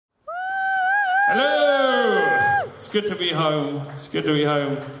Hello! It's good to be home. It's good to be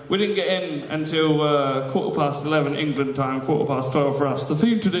home. We didn't get in until 11:15 England time, 12:15 for us. The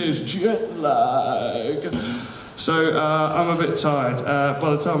theme today is jet lag. So I'm a bit tired.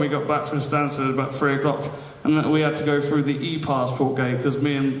 By the time we got back from Stansted, about 3 o'clock, and we had to go through the e-passport gate because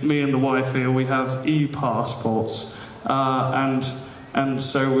me and the wife here, we have e-passports, and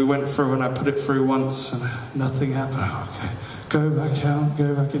so we went through and I put it through once and nothing happened. Okay, go back out,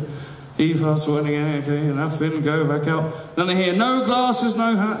 go back in. E-passport again, okay, nothing, go back out. Then I hear no glasses,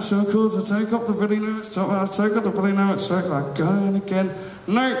 no hats, so of course I take up the bloody notes, I take up the bloody notes, I go in again.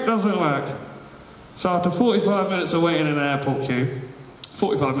 No, it doesn't work. So after 45 minutes of waiting in an airport queue,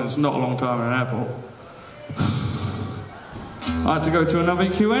 45 minutes is not a long time in an airport, I had to go to another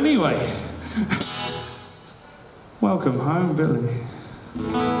queue anyway. Welcome home, Billy.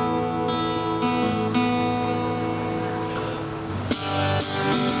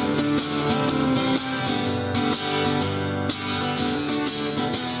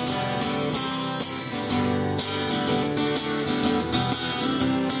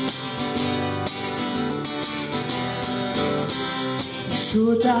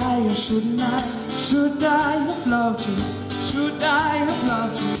 Should I or shouldn't I? Should I have loved you? Should I have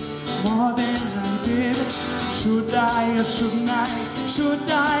loved you more than I did? Should I or shouldn't I? Should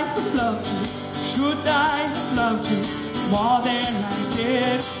I have loved you? Should I have loved you more than I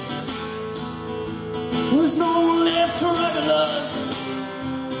did? There's no one left to rival us.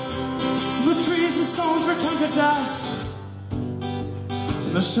 The trees and stones return to dust,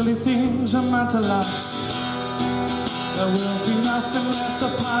 and the silly things are meant to last. There will be nothing left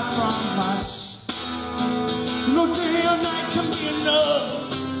apart from us. No day or night can be enough.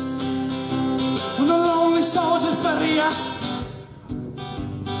 When the lonely soldiers bury us,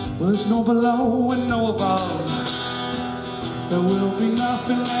 well, there's no below and no above. There will be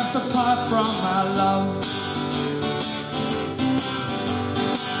nothing left apart from our love.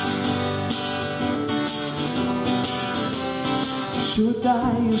 Should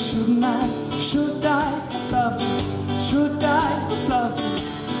I or shouldn't I? Should I have loved you? Should I have loved you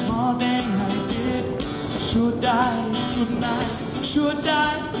more than I did? Should I, shouldn't I? Should I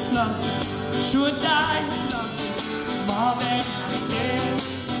have loved you? Should I have loved you more than I did?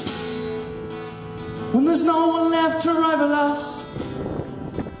 When there's no one left to rival us,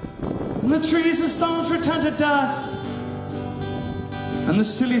 and the trees and stones return to dust, and the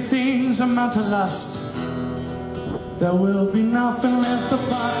silly things amount to lust, there will be nothing left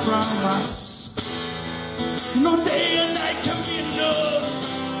apart from us. No day and night can be enough.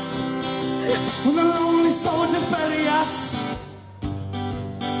 When the lonely soldiers bury us,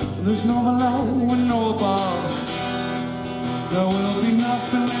 there's no below and no above. There will be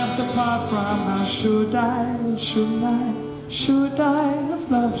nothing left apart from us. Should I, shouldn't I? Should I have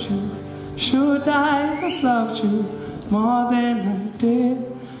loved you? Should I have loved you more than I did?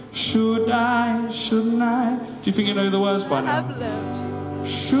 Should I, shouldn't I? Do you think you know the words by now?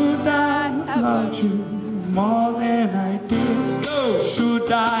 Should I have loved you more than I did? Oh, should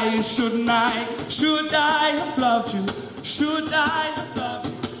I, shouldn't I? Should I have loved you? Should I have loved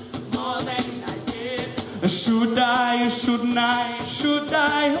you more than I did? Should I, shouldn't I? Should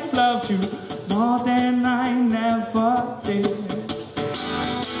I have loved you more than I never did?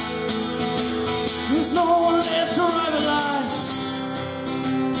 There's no one left to rival us.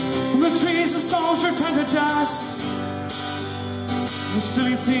 The trees and stones return to dust. The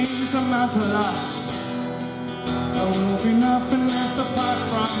silly things amount to lust. There will be nothing left apart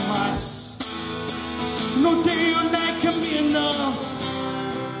from us. No day or night can be enough.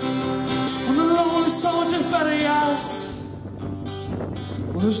 When the lonely soldiers bury us,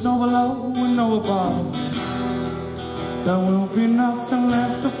 well, there's no below and no above. There will be nothing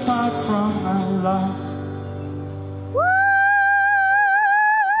left apart from our love.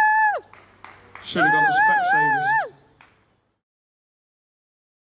 Should have got the Specsavers.